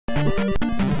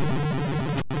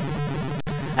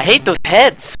I hate those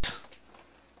heads.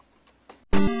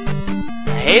 I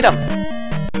hate them.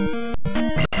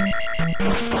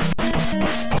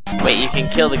 Wait, you can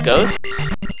kill the ghosts?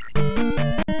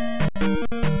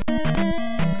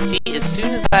 See, as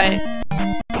soon as I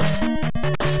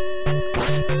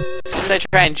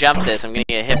try and jump this, I'm gonna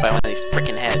get hit by one of these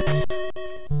freaking heads.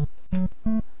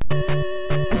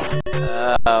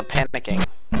 Panicking.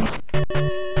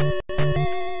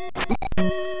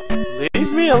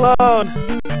 Leave me alone!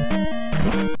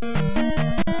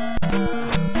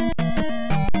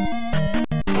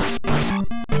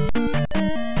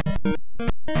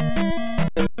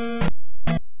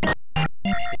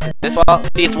 This wall?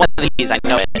 See, it's one of these, I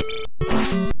know it.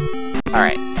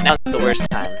 Alright, now's the worst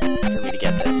time for me to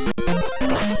get this.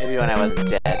 Maybe when I wasn't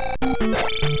dead.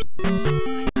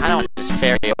 I don't want to just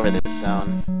ferry over this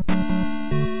zone.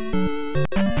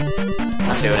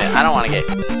 I'm doing it. I don't want to get...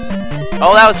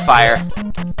 Oh, that was fire.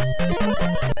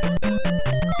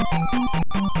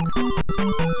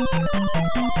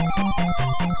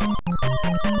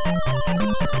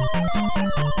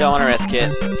 Don't want to risk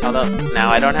it. Although, now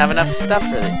I don't have enough stuff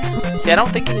for it. See, I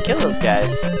don't think you can kill those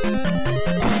guys.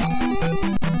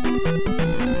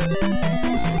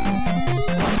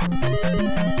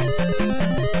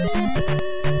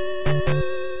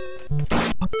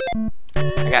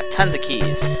 I got tons of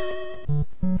keys.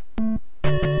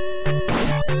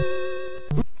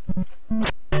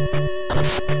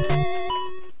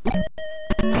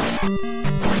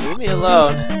 Leave me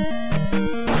alone.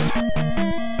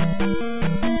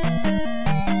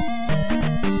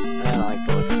 I don't like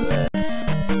the looks of this.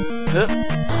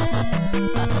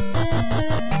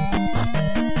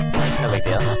 No big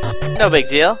deal. No big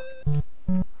deal.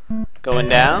 Going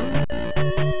down.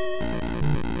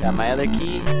 Got my other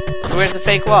key. So where's the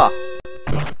fake wall?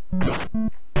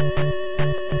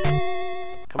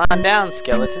 Come on down,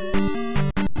 skeleton.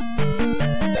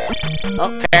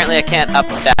 Oh, apparently I can't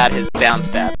up-stab his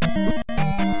down-stab.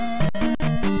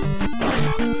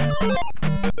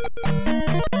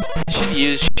 I should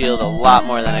use shield a lot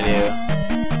more than I do.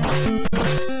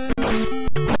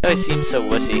 It always seems so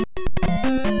wussy.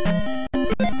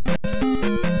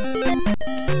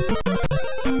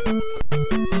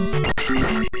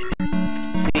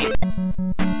 See?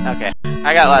 Okay.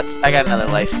 I got another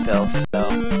life still, so...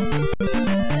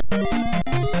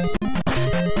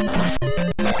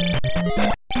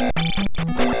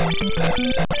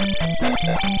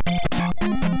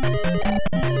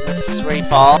 This is where you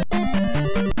fall.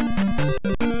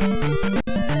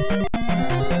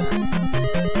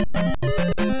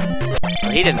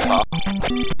 Well, he didn't fall.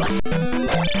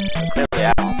 So clearly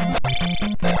I don't.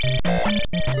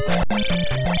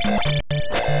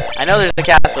 I know there's a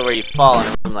castle where you fall in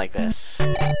a room like this.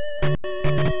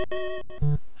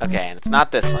 Okay, and it's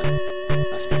not this one.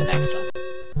 Must be the next one.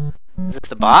 Is this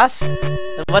the boss?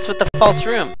 Then what's with the false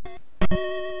room?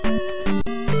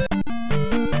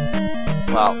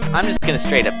 Well, I'm just gonna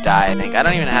straight up die, I think. I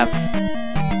don't even have...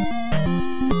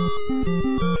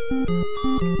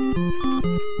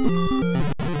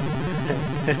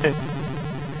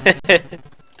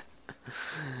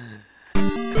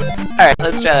 Alright,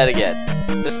 let's try that again.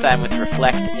 This time with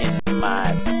Reflect in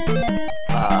my...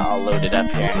 I'll load it up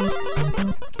here.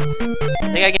 I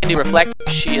think I can do Reflect,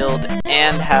 Shield,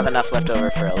 and have enough left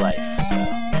over for a life, so...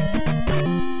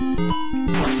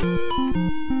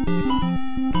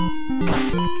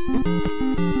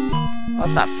 Well,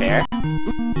 that's not fair.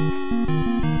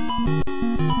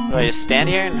 Do I just stand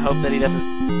here and hope that he doesn't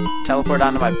teleport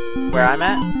onto where I'm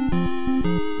at?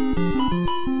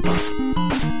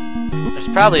 There's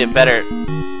probably a better...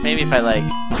 Maybe if I like...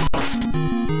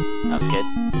 That was good.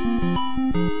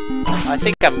 I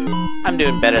think I'm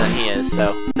doing better than he is,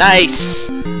 so... Nice!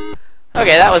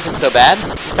 Okay, that wasn't so bad.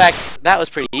 In fact, that was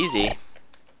pretty easy.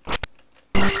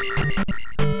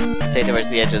 Stay towards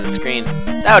the edge of the screen.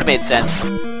 That would have made sense.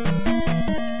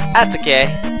 That's okay.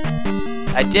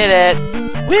 I did it!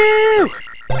 Woo!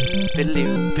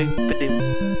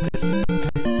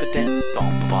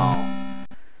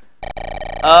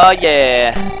 Oh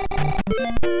yeah!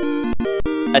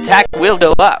 Attack will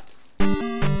go up.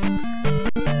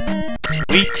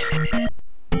 Sweet!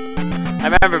 I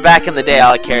remember back in the day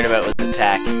all I cared about was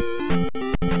attack.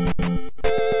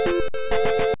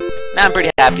 Now I'm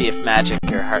pretty happy if magic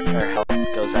or heart or health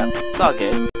goes up. It's all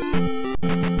good.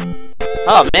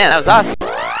 Oh man, that was awesome!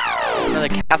 There's another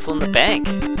castle in the bank.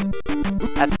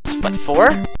 That's, what,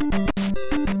 4?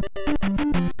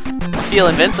 I feel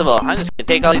invincible. I'm just gonna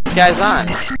take all these guys on.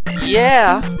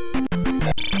 Yeah!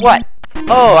 What?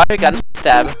 Oh, I got a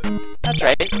stab. That's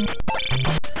right.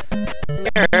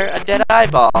 You're a dead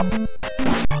eyeball.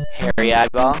 Hairy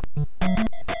eyeball.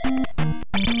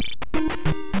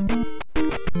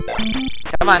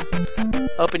 Come on.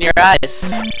 Open your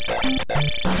eyes.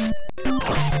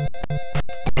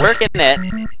 Working it.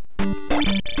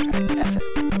 F it.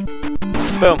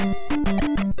 Boom.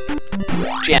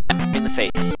 Jam in the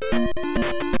face.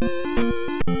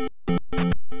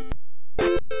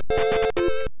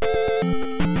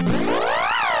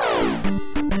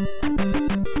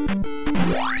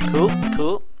 Cool,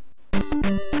 cool.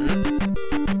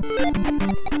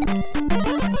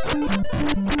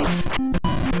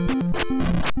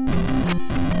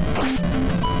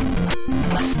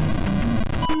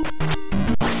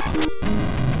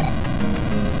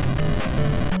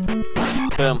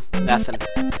 Boom, nothing.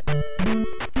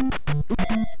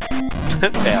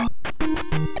 Fail.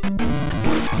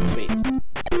 Sweet.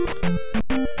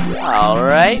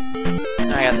 Alright.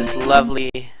 Now I got this lovely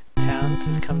town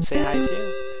to come say hi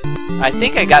to. I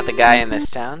think I got the guy in this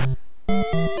town.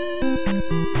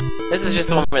 This is just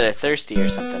the one where they're thirsty or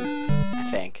something, I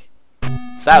think.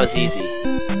 So that was easy.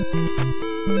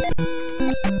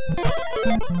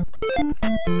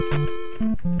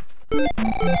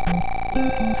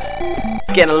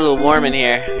 It's getting a little warm in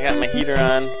here. I got my heater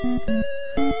on.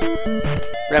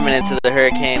 Remnants of the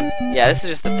hurricane. Yeah, this is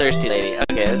just the thirsty lady.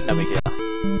 Okay, that's no big deal.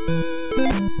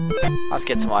 I'll just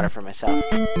get some water for myself.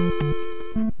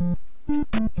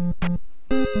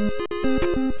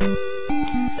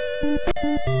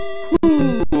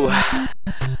 Woo.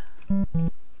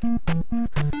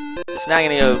 So now I'm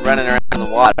gonna go running around the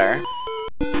water.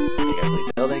 Big ugly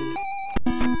building.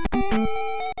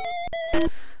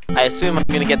 I assume I'm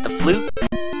gonna get the flute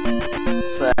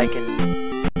so that I can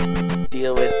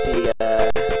deal with the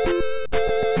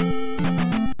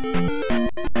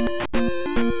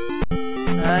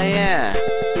oh yeah.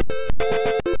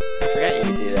 I forgot you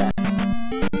could do that.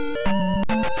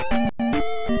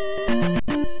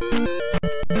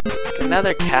 Got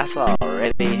another castle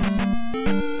already.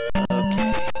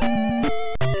 Okay.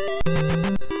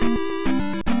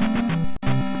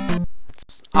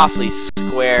 It's awfully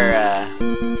square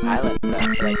island for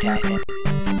that castle.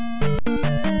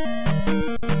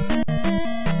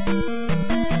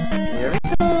 Here we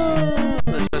go.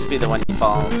 This must be the one you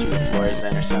fall through the floors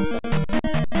in or something.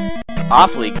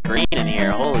 Awfully green in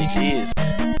here, holy jeez.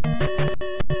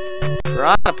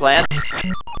 Piranha plants.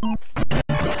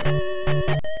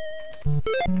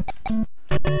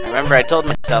 I remember I told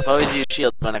myself always use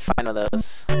shield when I find one of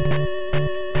those.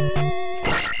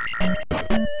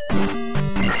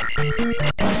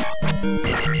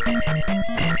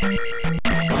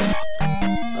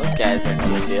 Those guys are no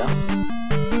big deal.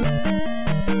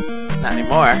 Not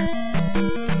anymore.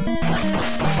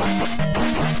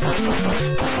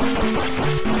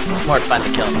 It's more fun to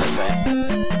kill them this way.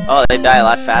 Oh, they die a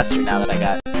lot faster now that I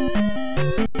got.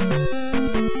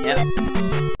 Yep.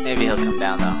 Maybe he'll come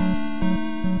down though.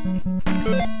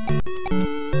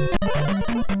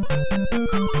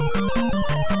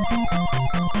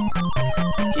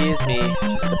 Excuse me,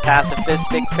 just a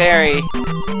pacifistic fairy.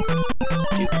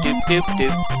 Doop doop doop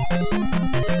doop.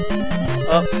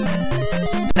 Oh.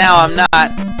 Now I'm not.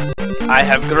 I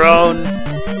have grown.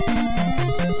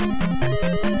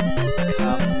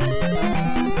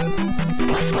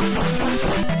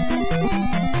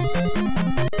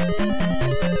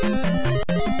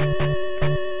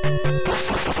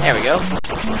 There we go.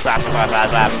 Blah blah blah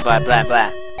blah blah blah blah.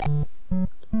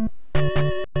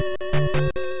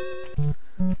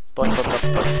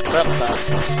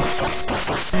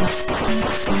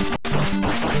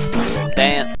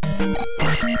 Dance.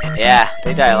 Yeah,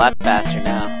 they die a lot faster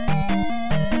now.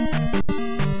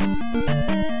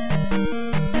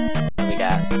 What do we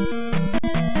got?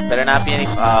 Better not be any.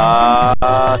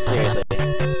 Oh, seriously.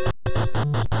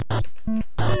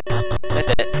 Missed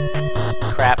it.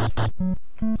 Crap.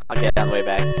 I'll get on the way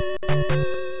back.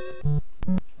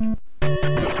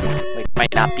 Like,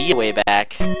 might not be a way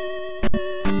back.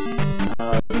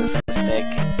 Oh, this is a mistake.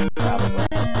 Probably.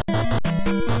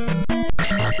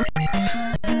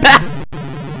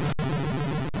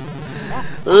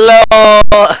 LOL!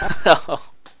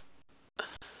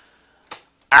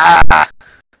 Ah!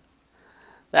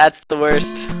 That's the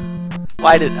worst.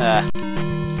 Why did,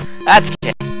 that's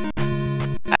okay.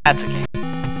 That's okay.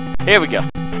 Here we go.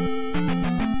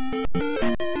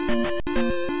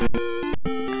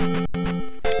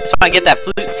 So I get that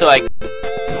flute so I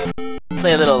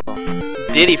play a little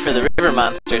ditty for the river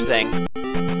monster thing.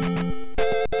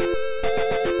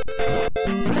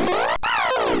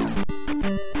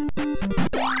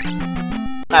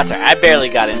 That's alright, I barely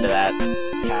got into that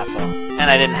castle. And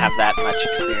I didn't have that much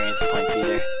experience points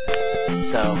either.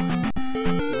 So,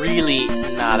 really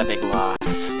not a big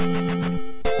loss.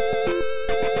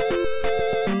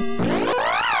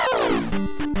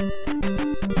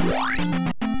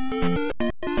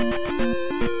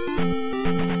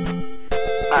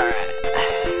 Alright.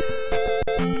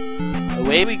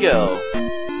 Away we go.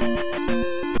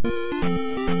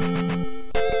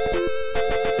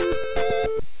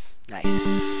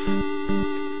 Nice.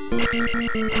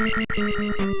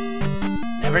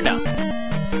 Never know.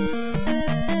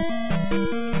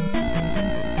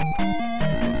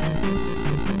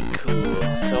 Cool.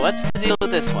 So what's the deal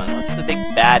with this one? What's the big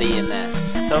baddie in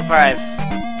this? So far I've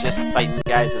just fighting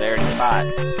guys that I already fought.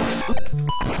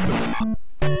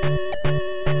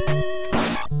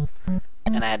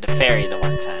 And I had to ferry the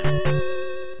one time.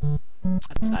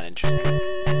 That's not interesting.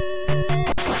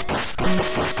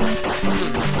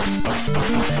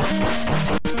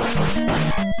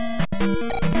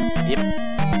 Yep.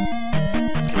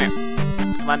 Come here.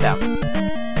 Come on down.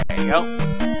 There you go.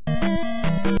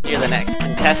 You're the next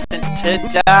contestant to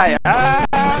die. Ah!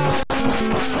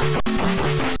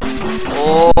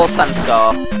 Oh, Sun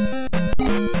Skull.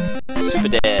 Super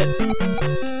dead.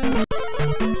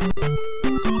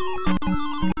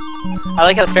 I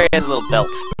like how the fairy has a little belt.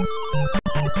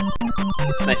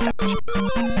 It's a nice touch.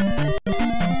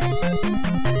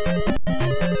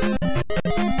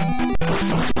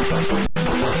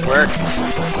 Worked.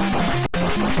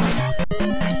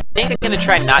 I think I'm gonna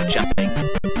try not jumping.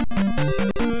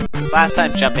 This last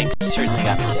time jumping certainly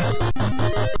got me killed.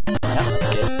 Yeah, that's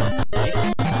good.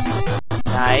 Nice.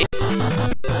 Nice.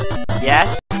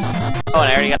 Yes. Oh, and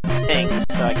I already got the things,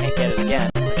 so I can't get it again,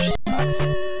 which sucks.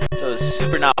 So it was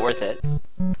super not worth it.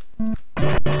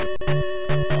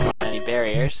 Any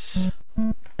barriers?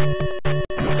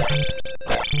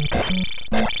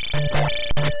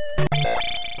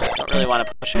 Don't really want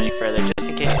to push them any further, just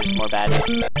in case there's more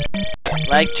baddies.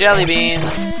 Like jelly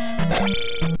beans!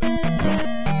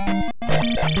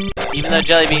 Even though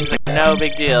jelly beans are no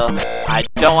big deal, I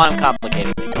don't want them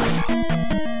complicating things.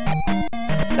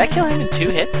 Did I kill him in 2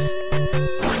 hits?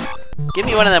 Give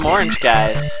me one of them orange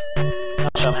guys. I'll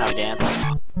show him how to dance.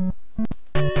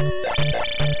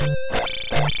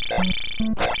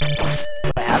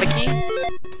 Do I have a key?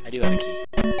 I do have a key.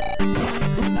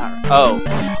 Not, oh,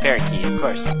 fairy key, of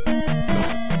course.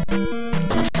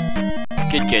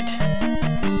 Good, good.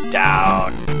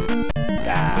 Down.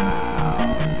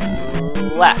 Down.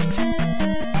 Left.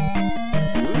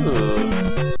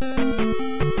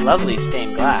 Ooh. Lovely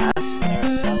stained glass.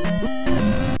 There's some.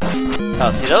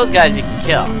 Oh, see, those guys you can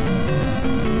kill.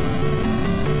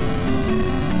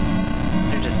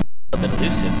 They're just a little bit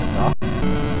elusive, that's all.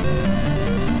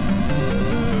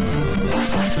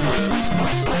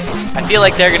 I feel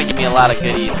like they're gonna give me a lot of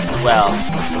goodies as well.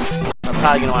 I'm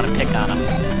probably gonna want to pick on them.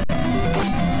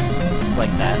 Just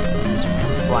like that. Just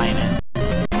flying in.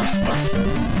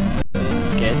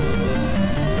 That's good.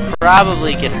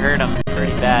 Probably can hurt them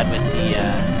pretty bad with the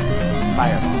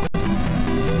fireball.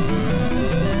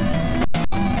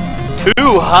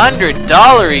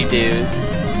 $200 dues!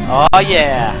 Oh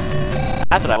yeah!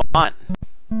 That's what I want.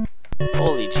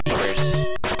 Holy jeepers.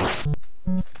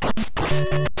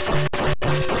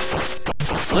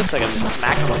 Looks like I'm just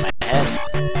smacking them on my head.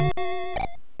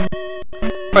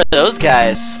 For those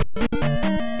guys,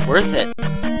 worth it.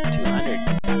 200.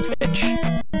 That's bitch.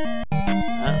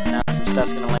 Oh, now some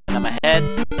stuff's gonna land on my head.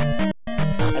 I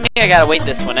think I gotta wait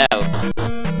this one out.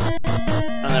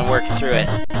 And then work through it.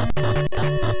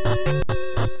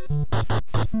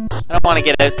 I don't want to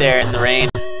get out there in the rain.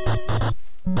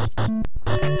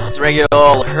 It's regular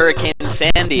old Hurricane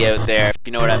Sandy out there, if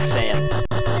you know what I'm saying.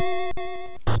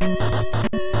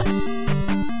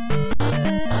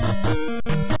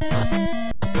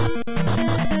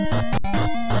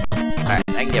 Alright,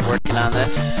 I can get working on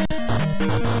this.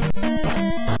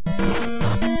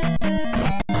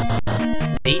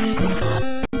 Neat.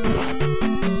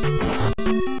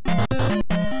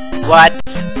 What?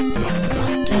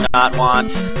 Do not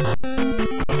want.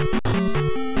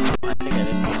 I think I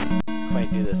didn't quite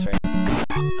do this right.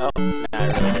 Oh, no, I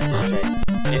really did. That's right.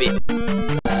 Maybe.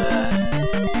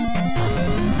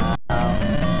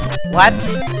 What?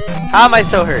 How am I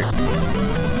so hurt?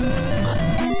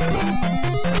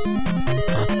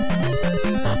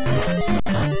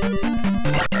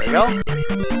 There we go.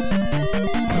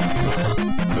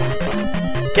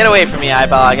 Get away from me,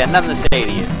 eyeball. I got nothing to say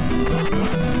to you.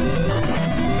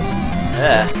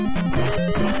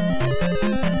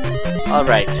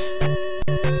 Alright.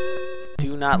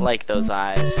 Do not like those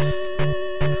eyes.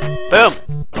 Boom!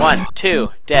 1,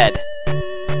 2, dead.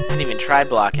 Didn't even try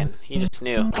blocking. He just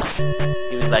knew.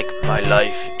 He was like, my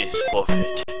life is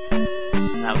forfeit.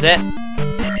 And that was it.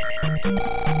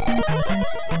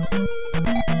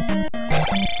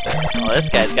 this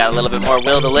guy's got a little bit more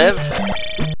will to live.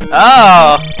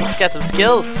 Oh, he's got some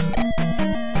skills.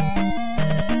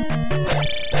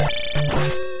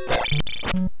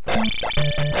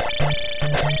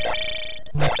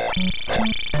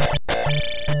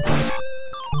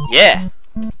 Yeah.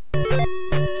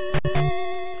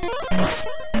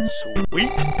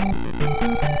 Sweet.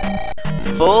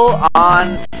 Full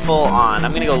on, full on.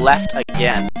 I'm gonna go left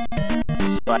again,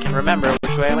 so I can remember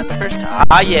which way I went the first time.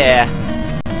 Ah, yeah.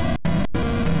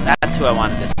 That's who I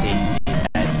wanted to see. These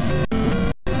guys.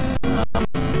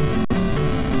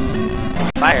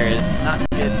 Fire is not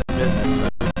good for business, though.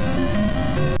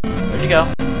 Where'd you go?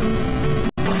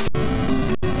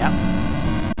 Yeah.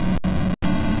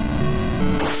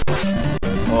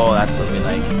 Oh, that's what we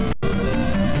like.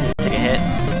 Take a hit.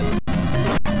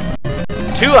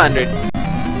 200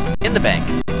 in the bank.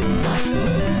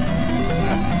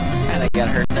 Kinda got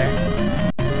hurt there.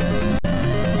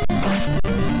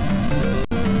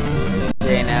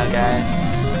 Good day now, guys.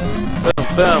 Boom,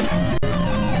 boom.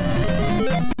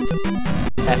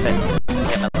 F it. Just gonna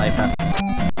get my life up. I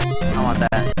want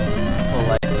that full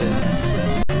life business.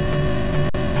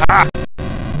 Ha!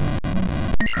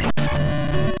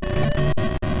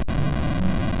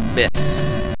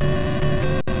 Miss. I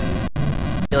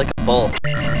feel like a bull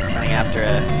running after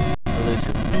a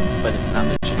elusive, but not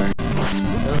luchador.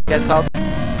 What are those guys called?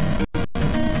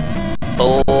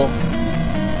 Bull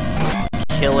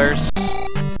killers.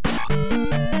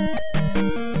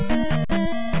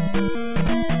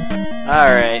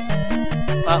 Alright.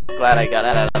 Well, glad I got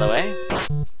that out of the way.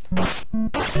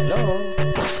 Hello.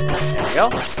 There we go.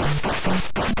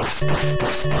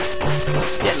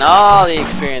 Getting all the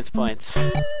experience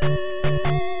points.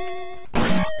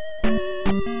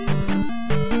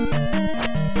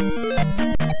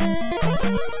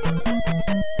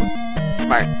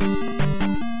 Smart.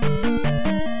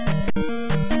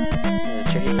 There's a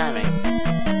tricky timing.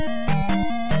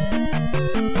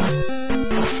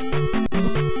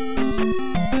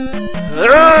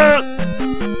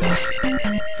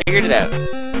 Figured it out.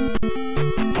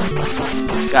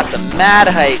 Got some mad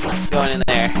height going in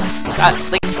there.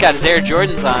 Link's got his Air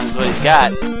Jordans on is what he's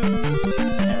got.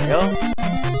 There we go.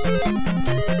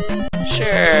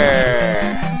 Sure.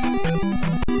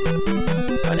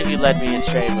 When have you led me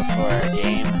astray before,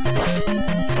 game?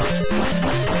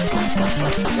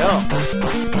 There we go.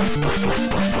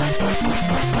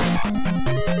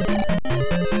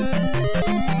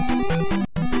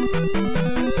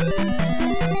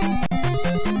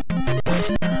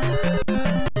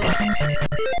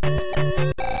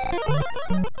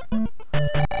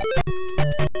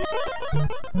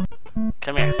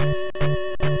 Come here.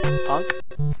 Punk?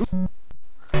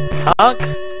 Punk?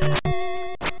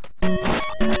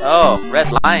 Oh, Red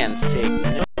Lions take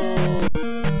no.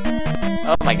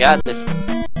 Oh my god, this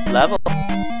level.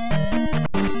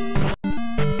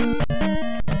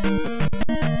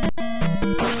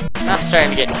 I'm starting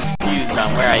to get confused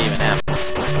on where I even am.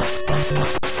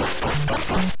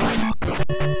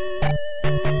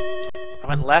 I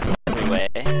went left every way.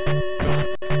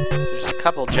 There's a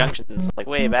couple junctions, like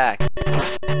way back.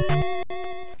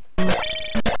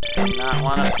 Do not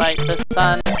want to fight the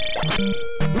sun.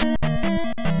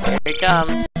 Here he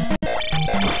comes.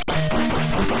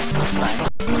 That's fine.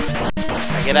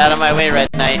 Now get out of my way, Red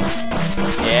Knight.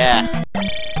 Yeah.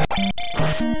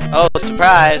 Oh,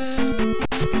 surprise!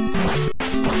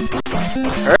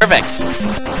 Perfect!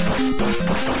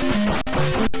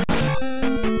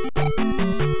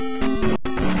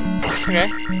 Okay.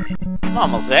 I'm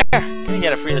almost there. Gonna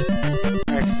get a free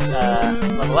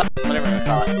level up, whatever we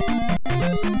call it.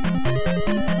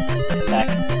 Back.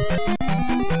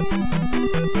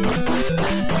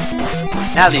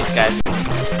 Now these guys can just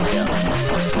sniff the tail.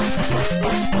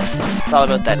 It's all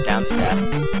about that down stab.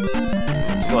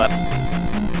 Let's go up.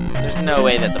 There's no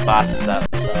way that the boss is up,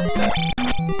 so.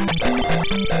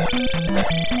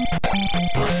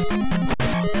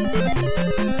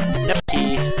 No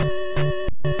key.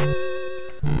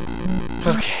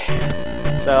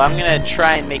 Okay. So I'm gonna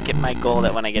try and make it my goal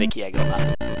that when I get a key, I go up.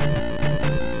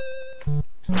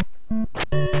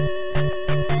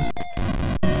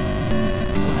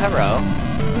 Oh, hello.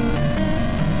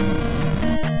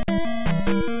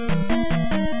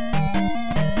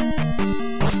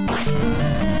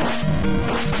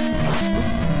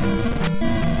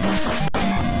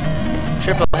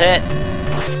 Triple hit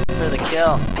for the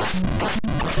kill.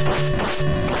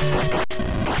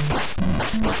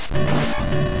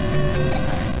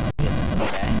 Get this other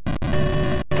guy.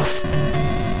 I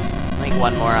think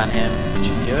one more on him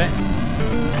should do it.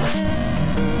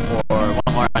 Or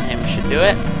one more on him should do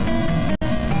it.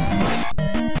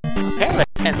 Apparently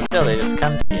stand still, they just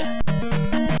come to you.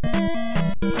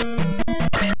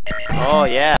 Oh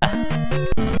yeah.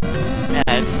 Man,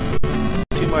 there's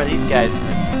 2 more of these guys.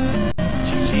 It's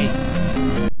GG.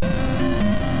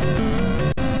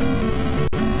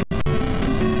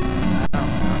 I don't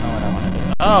know what I want to do.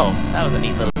 Oh, that was a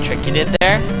neat little trick you did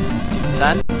there, stupid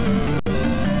son.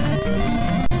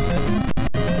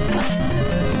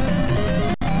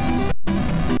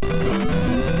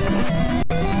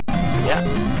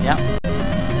 Yeah.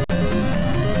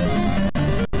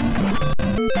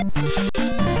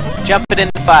 Jump it in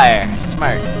the fire.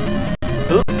 Smart.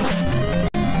 Oop.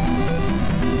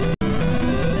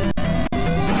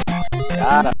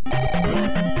 Got him.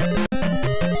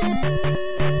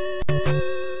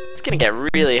 It's gonna get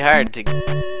really hard to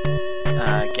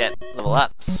get level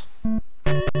ups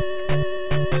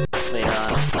later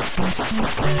on.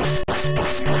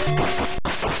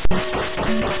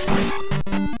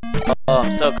 Oh,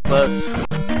 I'm so close.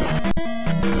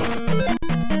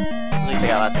 At least I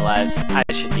got lots of lives. I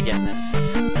should be getting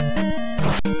this.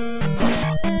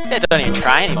 These guys don't even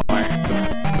try anymore. I'm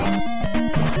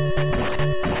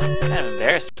kind of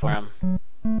embarrassed for them.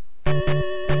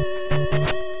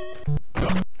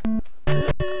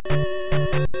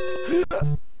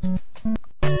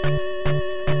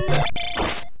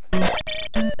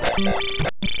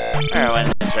 Or when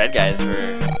these red guys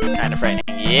were kind of frightening.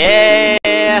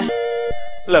 Yeah!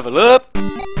 Level up!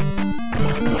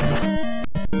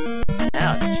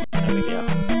 Now it's just no big deal.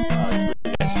 Oh, these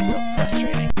blue guys are still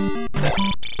frustrating.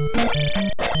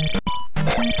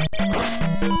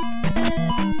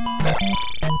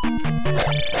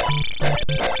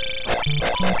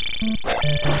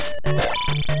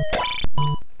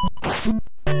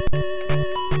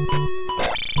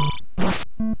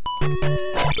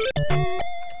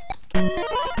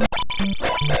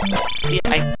 See,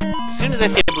 as soon as I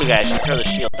see a blue guy, I should throw the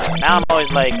shield down. Now I'm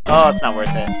always like, oh, it's not worth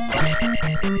it.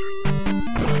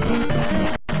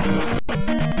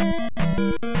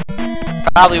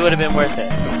 Probably would have been worth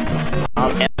it. All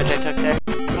the damage I took there.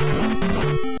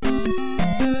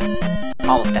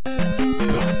 Almost definitely.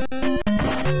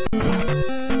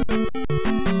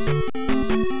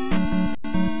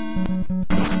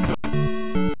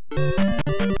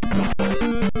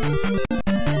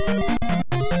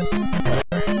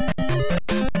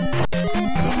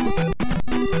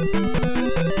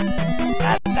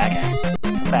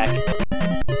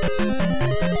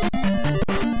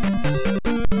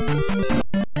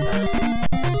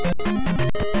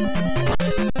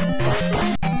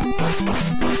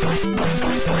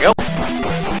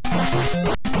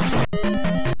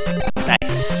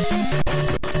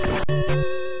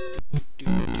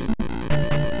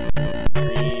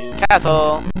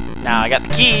 Castle. Now I got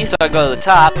the key, so I go to the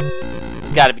top.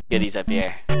 There's gotta be goodies up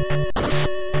here.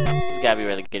 There's gotta be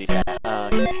where the goodies are at. Oh,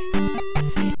 okay.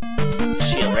 Let's see.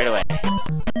 Shield right away.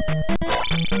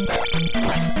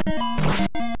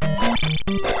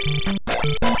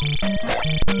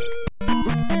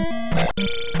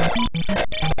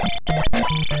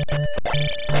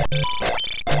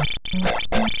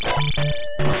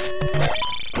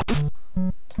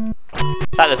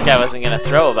 Thought this guy wasn't gonna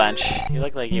throw a bunch. He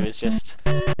looked like he was just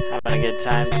having a good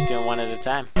time, just doing one at a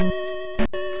time.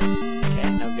 Okay,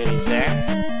 no goodies there.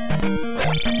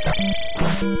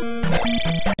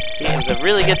 See, it was a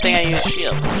really good thing I used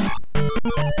shield.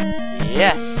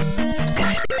 Yes!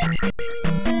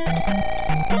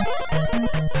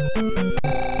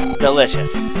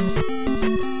 Delicious.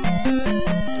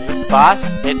 Is this the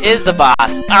boss? It is the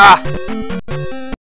boss! Ah!